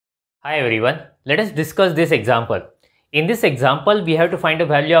Hi everyone, let us discuss this example. In this example, we have to find a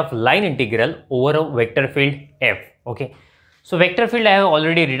value of line integral over a vector field f. Okay, so vector field I have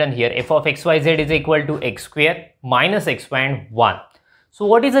already written here, f of xyz is equal to x square minus xy and 1. So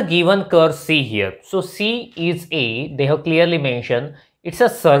what is a given curve C here? So C is they have clearly mentioned it's a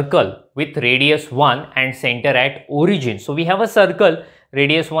circle with radius 1 and center at origin. So we have a circle,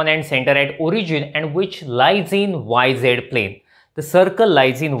 radius 1 and center at origin, and which lies in yz plane. The circle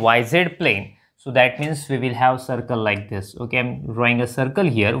lies in yz plane, so that means we will have circle like this. Okay, I'm drawing a circle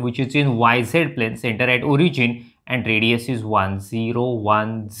here which is in yz plane, center at origin, and radius is 1 0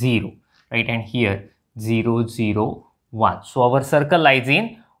 1 0, right, and here 0 0 1. So our circle lies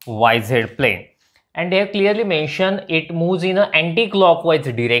in yz plane, and they have clearly mentioned it moves in an anti-clockwise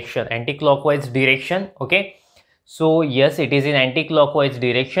direction. Okay, so yes, it is in anti-clockwise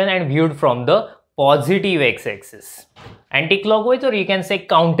direction and viewed from the positive x-axis. Anti-clockwise, or you can say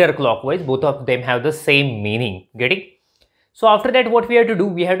counterclockwise, both of them have the same meaning. Getting? So after that, what we have to do,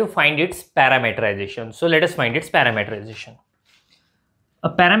 we have to find its parameterization. So let us find its parameterization. A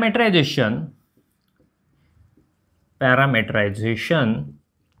parameterization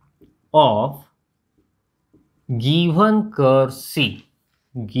of given curve C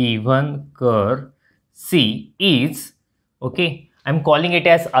is, okay, I'm calling it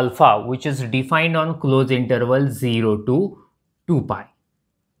as alpha, which is defined on closed interval 0 to 2 pi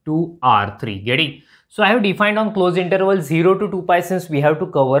to R3. Getting? So I have defined on closed interval 0 to 2 pi since we have to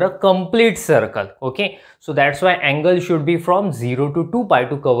cover a complete circle. Okay, so that's why angle should be from 0 to 2 pi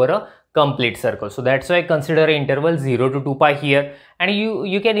to cover a complete circle. So that's why I consider interval 0 to 2 pi here, and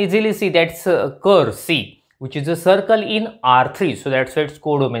you can easily see that's curve C, which is a circle in R3. So that's why its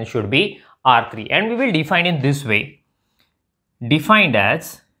codomain should be R3, and we will define in this way. Defined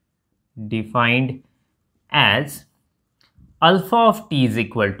as alpha of t is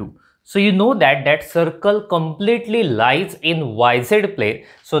equal to, so you know that circle completely lies in yz plane,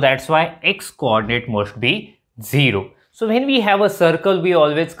 so that's why x coordinate must be 0. So when we have a circle, we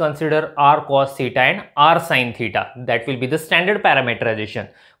always consider r cos theta and r sin theta. That will be the standard parameterization,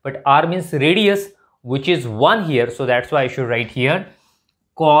 but r means radius, which is 1 here, so that's why I should write here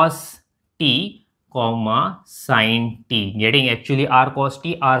cos t comma sin t. Getting? Actually r cos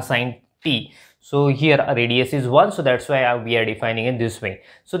t, r sin t. So here radius is 1, so that's why we are defining in this way.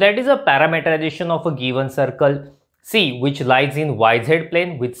 So that is a parameterization of a given circle C, which lies in yz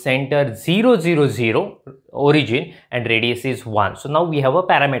plane with center 0 0 0 origin and radius is 1. So now we have a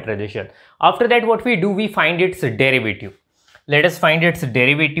parameterization. After that, what we do, we find its derivative. Let us find its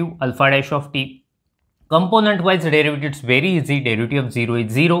derivative, alpha dash of t. Component wise derivative, it's very easy. Derivative of 0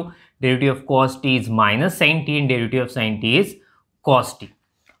 is 0, derivative of cos t is minus sin t, and derivative of sin t is cos t.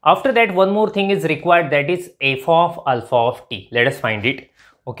 After that, one more thing is required, that is f of alpha of t. Let us find it.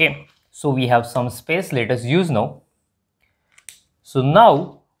 Okay, so we have some space, let us use now. So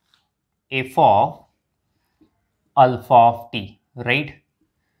now f of alpha of t, right?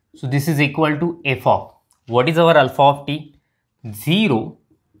 So this is equal to f of, what is our alpha of t? 0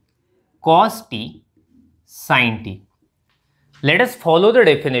 cos t sin t. Let us follow the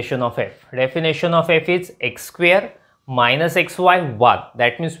definition of f. Definition of f is x square minus xy 1.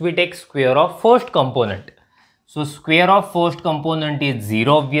 That means we take square of first component. So square of first component is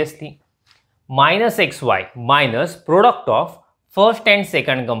 0 obviously. Minus xy minus product of first and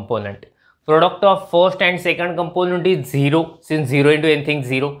second component. Product of first and second component is 0. Since 0 into anything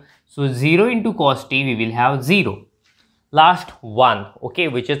 0. So 0 into cos t we will have 0. Last 1, okay,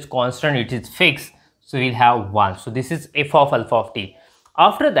 which is constant, it is fixed. So we will have 1. So this is f of alpha of t.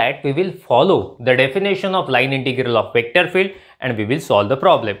 After that, we will follow the definition of line integral of vector field and we will solve the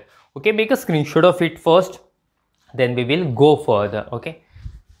problem. Okay, make a screenshot of it first, then we will go further. Okay,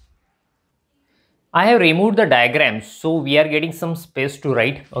 I have removed the diagrams, so we are getting some space to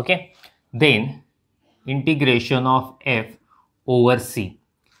write. Okay, then integration of f over c.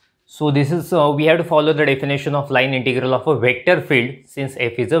 So this is we have to follow the definition of line integral of a vector field since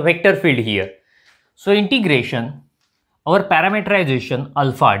f is a vector field here. So integration, our parameterization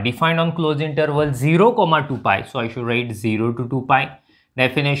alpha defined on closed interval 0 comma 2 pi. So I should write 0 to 2 pi.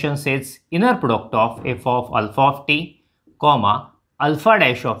 Definition says inner product of f of alpha of t comma alpha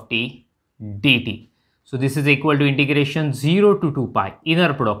dash of t dt. So this is equal to integration 0 to 2 pi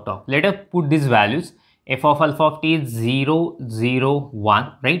inner product of. Let us put these values. F of alpha of t is 0 0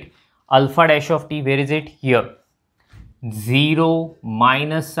 1, right? Alpha dash of t, where is it? Here. 0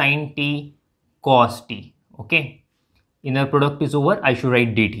 minus sin t cos t. Okay, inner product is over, I should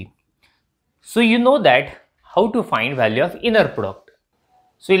write dt. So you know that how to find value of inner product.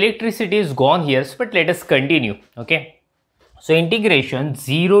 So electricity is gone here, but let us continue. Okay, So integration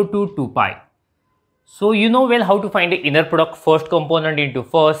 0 to 2 pi. So you know well how to find the inner product, first component into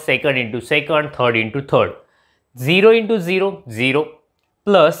first, second into second, third into third. 0 into 0, 0,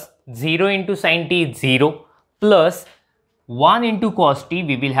 plus 0 into sin t, 0, plus 1 into cos t,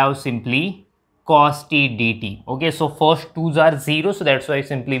 we will have simply cos t dt. Okay, so first 2's are 0, so that's why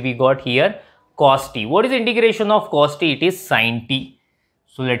simply we got here cos t. What is integration of cos t? It is sin t.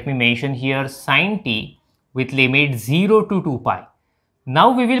 So let me mention here sin t with limit 0 to 2 pi.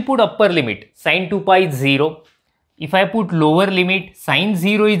 Now we will put upper limit, sin 2 pi is 0. If I put lower limit, sin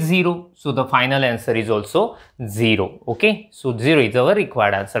 0 is 0. So the final answer is also 0. Okay, so 0 is our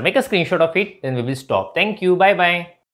required answer. Make a screenshot of it, then we will stop. Thank you. Bye bye.